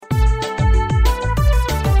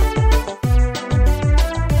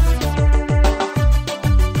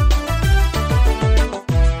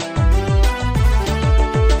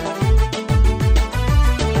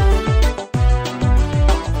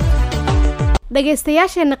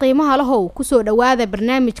dhageystayaasheena qiimaha lahow ku soo dhawaada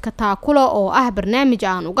barnaamijka Taakulo oo ah barnaamij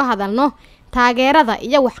aan uga hadalno taageerada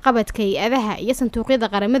iyo waxqabadka hay'adaha iyo sanduuqyada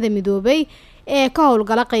qaramada midoobay ee ka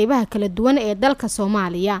howlgala qaybaha kala duwan ee dalka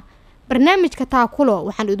Soomaaliya. barnaamijka Taakulo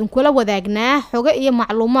waxaan idinkula wadaagnaa xogo iyo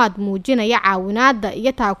macluumaad muujinaya caawinaadda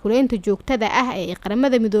iyo taakuleynta joogtada ah ee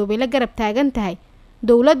qaramada midoobay la garab taagan tahay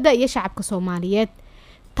dawladda iyo shacabka Soomaaliyeed.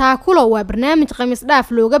 Taakulo waa barnaamij khamiis dhaaf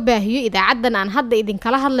looga baahiyo idaacadan aan hadda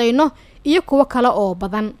idinkala hadlayno iyo kuwa kale oo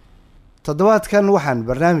badan. toddobaadkan waxaan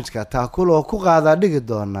barnaamijka Taakulo ku qaada dhigi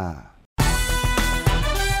doonaa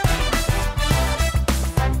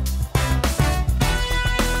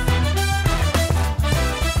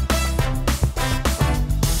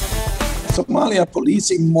Somalia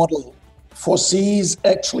policing model foresees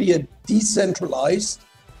actually a decentralized,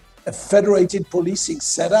 a federated policing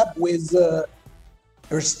setup with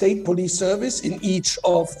a state police service in each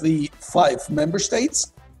of the 5 member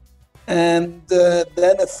states, and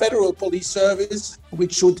then a federal police service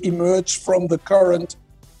which should emerge from the current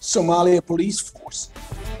Somalia police force.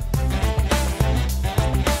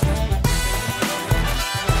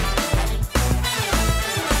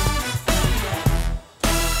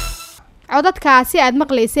 codadkaasi aad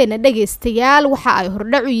maqlayseen dhageystayaal waxa ay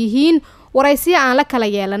hordhac u yihiin waraysiyo aan la kala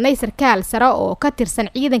yeelanay sarkaal sare oo ka tirsan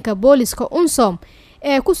ciidanka booliska UNSOM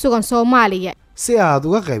ee ku sugan Soomaaliya. si aad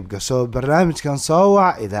uga qayb gasho barnaamijkan soo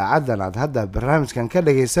wac idaacadan aad hadda barnaamijkan ka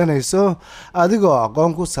dhageysanayso adigoo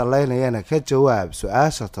aqoon ku saleynayana ka jawaab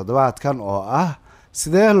su'aasha toddobaadkan oo ah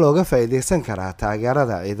sidee looga faa'iideysan karaa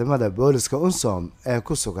taageerada ciidamada booliska UNSOM ee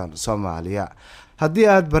ku sugan Soomaaliya. haddii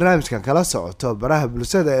aad barnaamijkan kala socoto baraha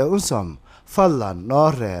bulshada ee UNSOM fadlan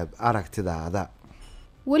noo reeb aragtidaada.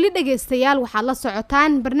 weli dhageystayaal waxaad la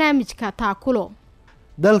socotaan barnaamijka Taakulo.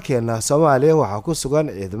 dalkeena Soomaaliya waxaa ku sugan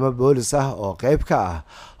ciidamo boolis ah oo qayb ka ah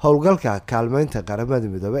howlgalka kaalmeynta qaramada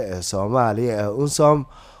midoobay ee Soomaaliya ee UNSOM,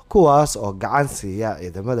 kuwaas oo gacan siiya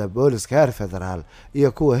ciidamada booliska heer federaal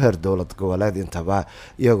iyo kuwa heer dowlad goboleed intaba,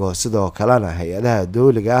 iyagoo sidoo kalena hay-adaha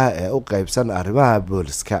dawliga ah ee u qaybsan arrimaha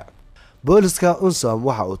booliska. booliska UNSOM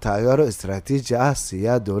waxa uu taageero istiraatiiji ah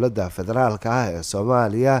siiya dowladda federaalka ah ee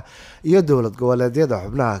Soomaaliya iyo dowlad goboleedyada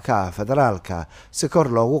xubnaha ka ah federaalka si kor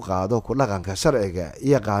loogu qaado ku dhaqanka sharciga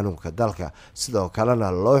iyo qaanuunka dalka, sidoo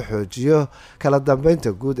kalena loo xoojiyo kala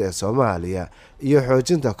dambeynta guud ee Soomaaliya iyo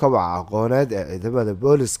xoojinta kobaca aqooneed ee ciidamada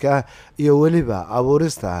booliska iyo weliba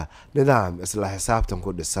abuurista nidaam isla xisaabtan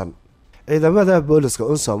ku dhisan. ciidamada booliska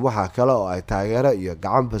UNSOM waxa kale oo ay taageero iyo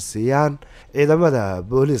gacanba siiyaan ciidamada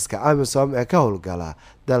booliska AMISOM ee ka howlgala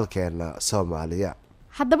dalkeena Soomaaliya.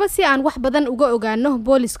 haddaba si aan wax badan uga ogaano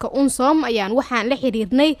booliska UNSOM ayaan waxaan la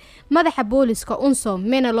xiriirnay madaxa booliska UNSOM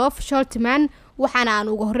Menelof Sholtman, waxaana aan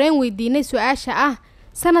ugu horreyn weydiinay su'aasha ah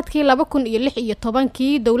sanadkii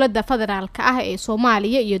 2016 dowladda federaalka ah ee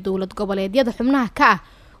Soomaaliya iyo dowlad goboleedyada xubnaha ka ah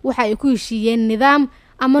waxa ay ku heshiiyeen nidaam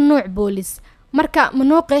ama nooc boolis. marka ma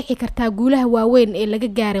noo qeexi kartaa guulaha waaweyn ee laga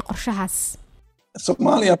gaaray qorshahaas?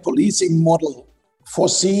 Somalia policing model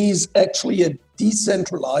foresees actually a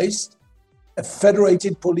decentralized, a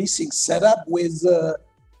federated policing setup with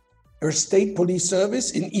a state police service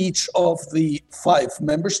in each of the 5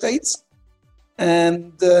 member states,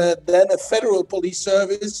 and then a federal police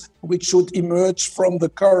service which should emerge from the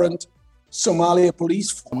current Somalia police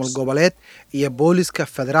force. goboleed iyo booliska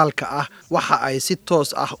federaalka ah waxa ay si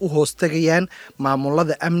toos ah u hoostagayaan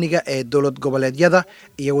maamulada amniga ee dowlad goboleedyada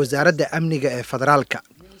iyo wasaaradda amniga ee federaalka,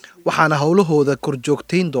 waxaana howlahooda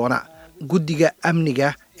korjoogteyn doona guddiga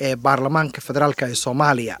amniga ee baarlamaanka federaalka ee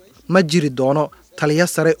Soomaaliya. ma jiri doono taliya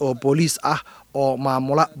sare oo booliis ah oo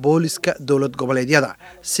maamula booliska dowlad goboleedyada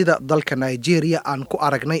sida dalka Nigeria aan ku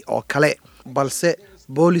aragnay oo kale, balse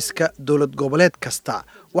booliska dowlad goboleed kasta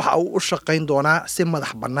waxa uu u shaqayn doonaa si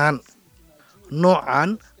madax bannaan. noocan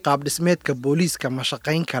qaab dhismeedka booliiska ma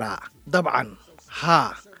shaqayn karaa? dabcan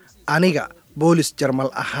haa, aniga boolis Jarmal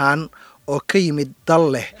ahaan oo ka yimid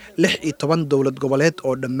dal leh 16 dowlad goboleed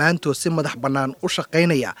oo dhammaantood si madax bannaan u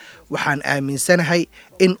shaqaynaya, waxaan aaminsanahay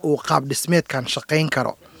in uu qaab dhismeedkan shaqayn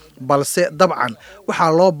karo, balse dabcan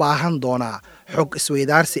waxaa loo baahan doonaa xog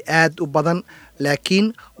isweydaarsi aad u badan, laakiin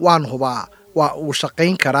waan hubaa waa uu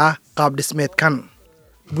shaqayn karaa qaab dhismeedkan.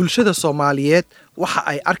 bulshada Soomaaliyeed waxa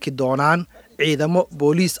ay arki doonaan ciidamo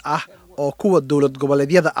booliis ah oo kuwa dowlad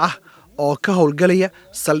goboleedyada ah oo ka howlgalaya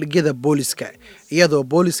saldhigyada booliska, iyadoo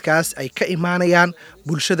booliskaas ay ka imaanayaan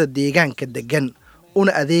bulshada deegaanka degan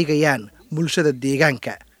una adeegayaan bulshada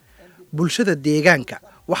deegaanka. bulshada deegaanka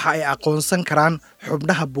waxa ay aqoonsan karaan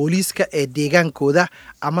xubnaha booliiska ee deegaankooda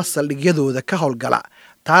ama saldhigyadooda ka howlgala.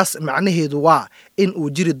 taas macnaheedu waa in uu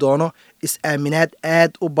jiri doono is-aaminaad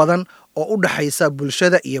aad u badan oo u dhaxaysa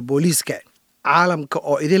bulshada iyo booliiska. caalamka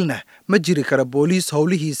oo idilna ma jiri kara booliis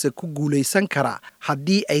howlihiisa ku guulaysan kara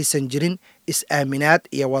haddii aysan jirin is-aaminaad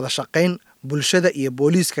iyo wada shaqayn bulshada iyo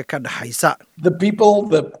booliiska ka dhaxaysa. The people,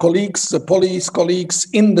 the colleagues, the police colleagues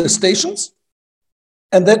in the stations.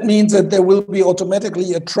 And that means that there will be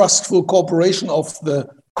automatically a trustful cooperation of the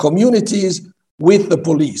communities with the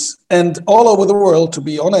police. And all over the world, to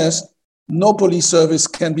be honest, no police service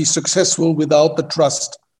can be successful without the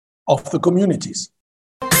trust of the communities.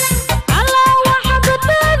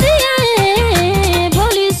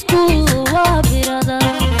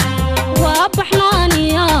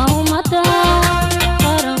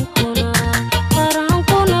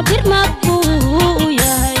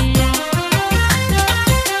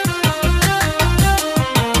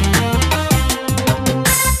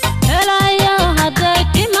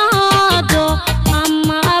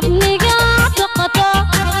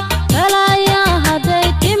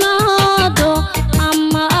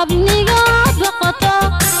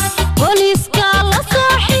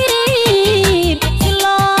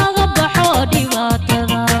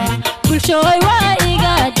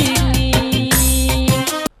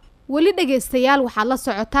 weli dhegaystayaal waxaad la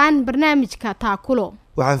socotaan barnaamijka taakulo.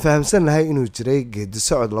 waxaan fahamsanahay inuu jiray geedi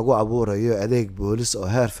socod lagu abuurayo adeeg boolis oo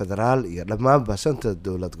heer federaal iyo dhammaanba shanta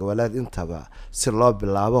dowlad goboleed intaba si loo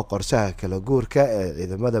bilaabo qorshaha kala guurka ee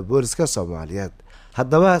ciidamada booliska Soomaaliyeed.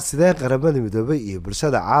 haddaba sidee qaramada midoobay iyo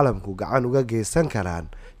bulshada caalamku gacan uga geysan karaan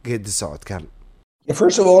geedi socodkan?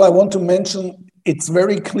 First of all, I want to mention it's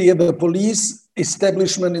very clear the police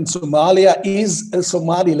establishment in Somalia is a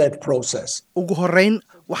Somali-led process. ugu horeyn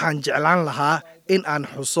waxaan jeclaan lahaa in aan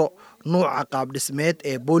xuso nuuca qaab dhismeed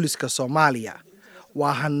ee booliska Soomaaliya.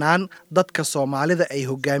 waa hanaan dadka Soomaalida ay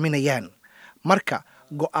hogaaminayaan. marka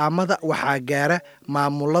go'aamada waxaa gaara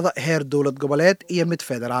maamulada heer dowlad goboleed iyo mid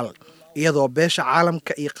federaal, iyadoo beesha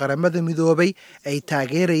caalamka iyo qaramada midoobay ay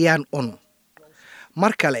taageerayaan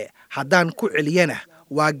mar kale haddaan ku celiyana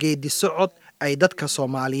waa geedi socod ay dadka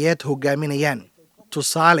Soomaaliyeed hogaaminayaan.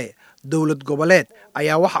 tusaale, dowlad goboleed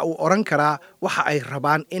ayaa waxa uu oran karaa waxa ay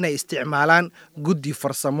rabaan inay isticmaalaan guddi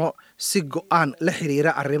farsamo si go'aan la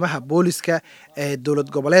xiriira arrimaha booliska ee dowlad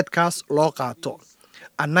goboleedkaas loo qaato.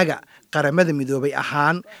 annaga qaramada midoobay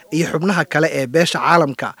ahaan iyo xubnaha kale ee beesha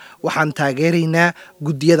caalamka waxaan taageeraynaa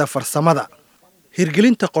guddiyada farsamada.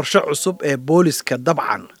 hirgelinta qorshe cusub ee booliska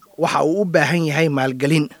dabcan waxa uu u baahan yahay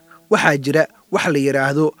maalgelin. waxaa jira wax la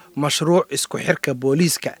yiraahdo mashruuc isku xirka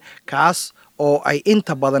booliska, kaas oo ay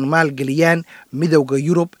inta badan maalgeliyaan midowga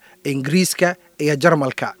Yurub, Ingiriiska iyo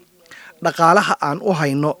Jarmalka. dhaqaalaha aan u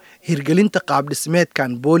hayno hirgelinta qaab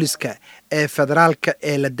dhismeedkan booliska ee federaalka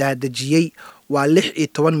ee la daadajiyay waa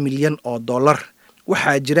 $16 milyan oo dollar.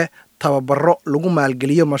 waxaa jira tababaro lagu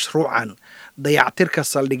maalgeliyo mashruucan, dayactirka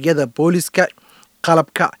saldhigyada booliska,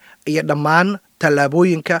 qalabka iyo dhammaan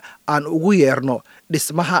tallaabooyinka aan ugu yeerno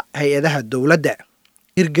dhismaha hay-adaha dowladda.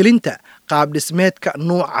 hirgelinta qaab dhismeedka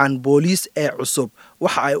nuucan booliis ee cusub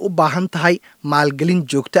waxa ay u baahan tahay maalgelin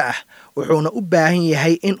joogto ah, wuxuuna u baahan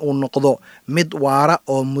yahay in uu noqdo mid waara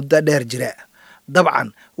oo muddo dheer jira. dabcan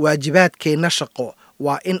waajibaadkeenna shaqo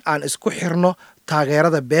waa in aan isku xirno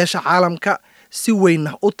taageerada beesha caalamka, si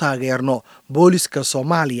weynna u taageerno booliska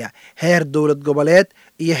Soomaaliya heer dowlad goboleed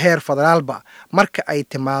iyo heer federaalba marka ay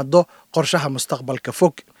timaado qorshaha mustaqbalka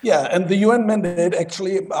fog. Yeah, and the UN mandate,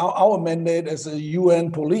 actually, our mandate as a UN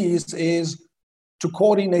police is to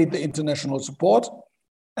coordinate the international support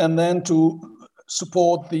and then to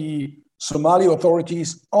support the Somali authorities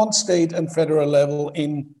on state and federal level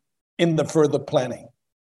in the further planning.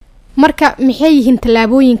 marka maxay yihiin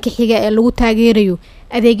tallaabooyinka xiga ee lagu taageerayo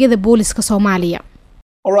adeegyada booliska Soomaaliya?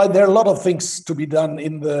 All right, there are a lot of things to be done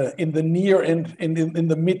in the near and in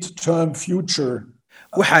the mid-term future.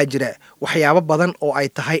 waxaa jira waxyaabo badan oo ay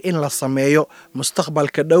tahay in la sameeyo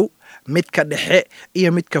mustaqbalka dhow, midka dhexe iyo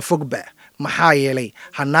midka fogba. maxaa yeelay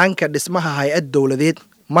hanaanka dhismaha hay-ad dowladeed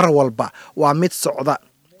mar walba waa mid socda.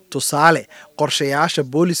 tusaale, qorshayaasha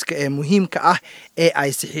booliska ee muhiimka ah ee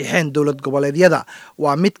ay saxiixeen dowlad goboleedyada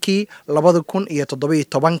waa midkii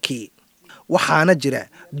 2017. waxaana jira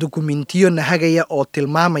dukumentiyo nahagaya oo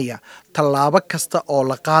tilmaamaya tallaabo kasta oo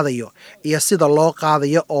la qaadayo iyo sida loo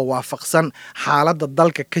qaadayo oo waafaqsan xaaladda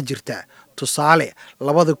dalka ka jirta. tusaale,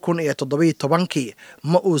 2017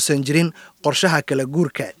 ma uusan jirin qorshaha kala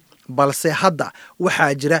guurka, balse hadda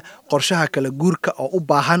waxaa jira qorshaha kala guurka oo u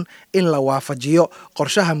baahan in la waafajiyo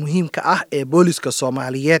qorshaha muhiimka ah ee booliska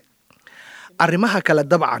Soomaaliyeed. arrimaha kale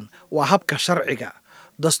dabcan waa habka sharciga.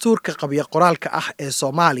 dastuurka qabyo qoraalka ah ee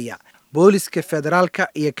Soomaaliya, booliska federaalka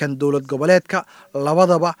iyo kan dowlad goboleedka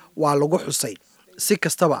labadaba waa lagu xusay. si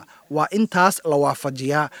kastaba waa intaas la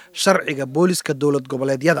waafajiyaa sharciga booliska dowlad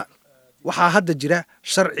goboleedyada. waxaa hadda jira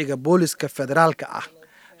sharciga booliska federaalka ah.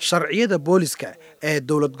 sharciyada booliska ee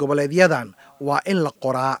dowlad goboleedyadan waa in la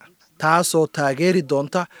qoraa, taasoo taageeri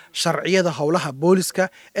doonta sharciyada howlaha booliska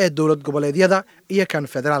ee dowlad goboleedyada iyo kan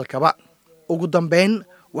federaalkaba. ugu dambeyn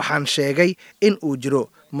waxaan sheegay in uu jiro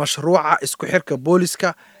mashruuca isku xirka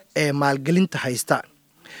booliska ee maalgelinta haysta.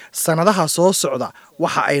 sanadaha soo socda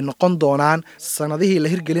waxa ay noqon doonaan sanadihii la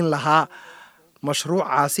hirgelin lahaa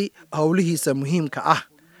mashruucaasi howlihiisa muhiimka ah.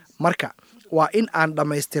 marka waa in aan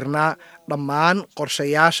dhammaystirnaa dhammaan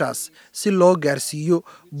qorshayaashaas si loo gaarsiiyo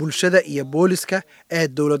bulshada iyo booliska ee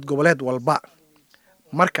dowlad goboleed walba.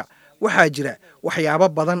 marka waxaa jira waxyaabo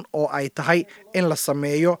badan oo ay tahay in la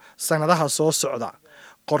sameeyo sanadaha soo socda.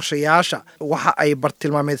 qorshayaasha waxa ay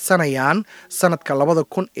bartilmaameedsanayaan sanadka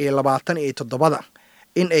 2027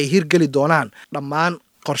 in ay hirgeli doonaan dhammaan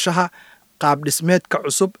qorshaha qaabdhismeedka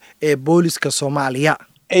cusub ee booliska Soomaaliya.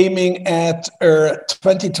 Aiming at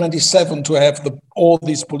 2027 to have all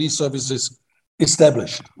these police services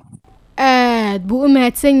established. aad buu u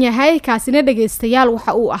mahadsan yahay. kaasina dhageystayaal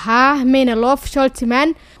waxa uu ahaa Maynelove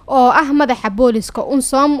Sholtiman oo ah madaxa booliska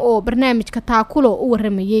UNSOM oo barnaamijka Taakulo u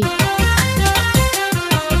waramayay.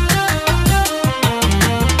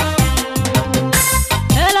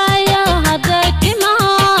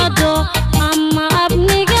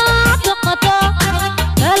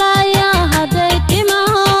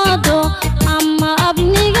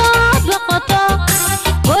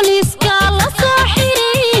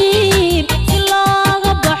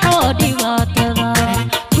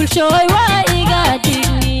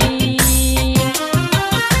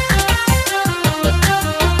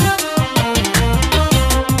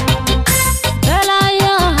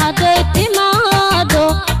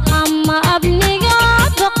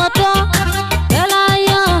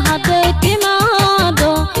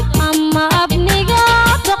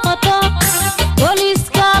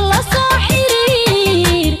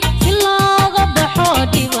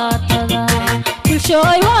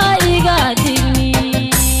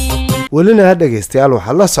 welina dhageystayaal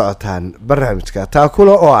waxaad la socotaan barnaamijka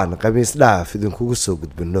Taakulo oo aan khamiis dhaaf idinkugu soo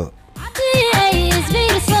gudbino.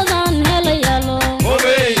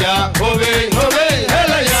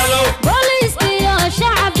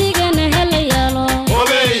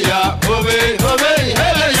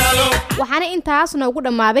 waxaana intaas noogu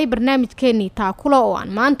dhamaaday barnaamijkeennii Taakulo oo aan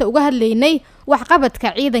maanta uga hadlaynay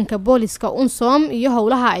waxqabadka ciidanka booliska UNSOM iyo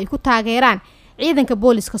howlaha ay ku taageeraan ciidanka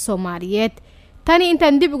booliska Soomaaliyeed. tani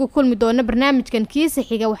intaan dib ugu kulmi doono barnaamijkan kiisa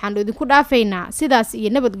xiga waxaan idinku dhaafaynaa sidaas iyo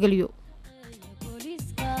nabadgelyo.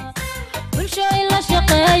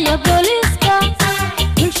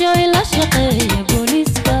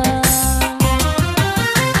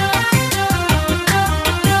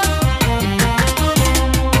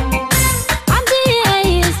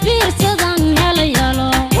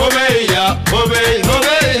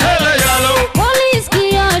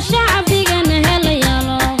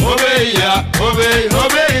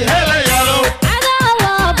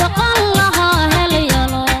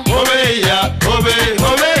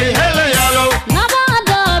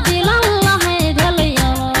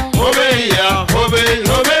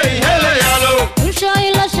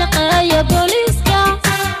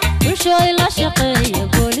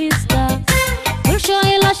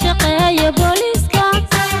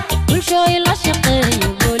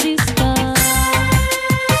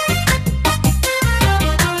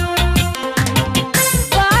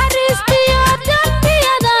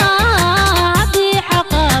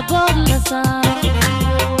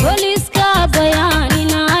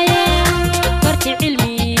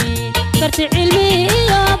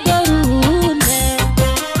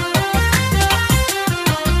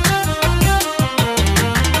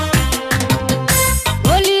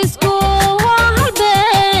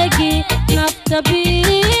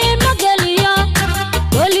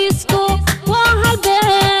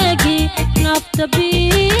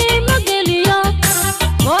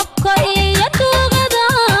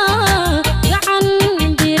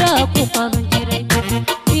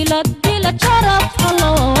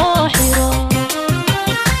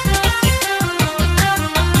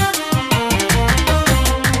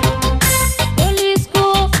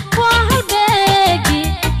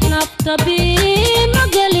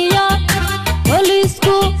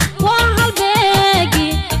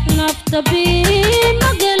 Be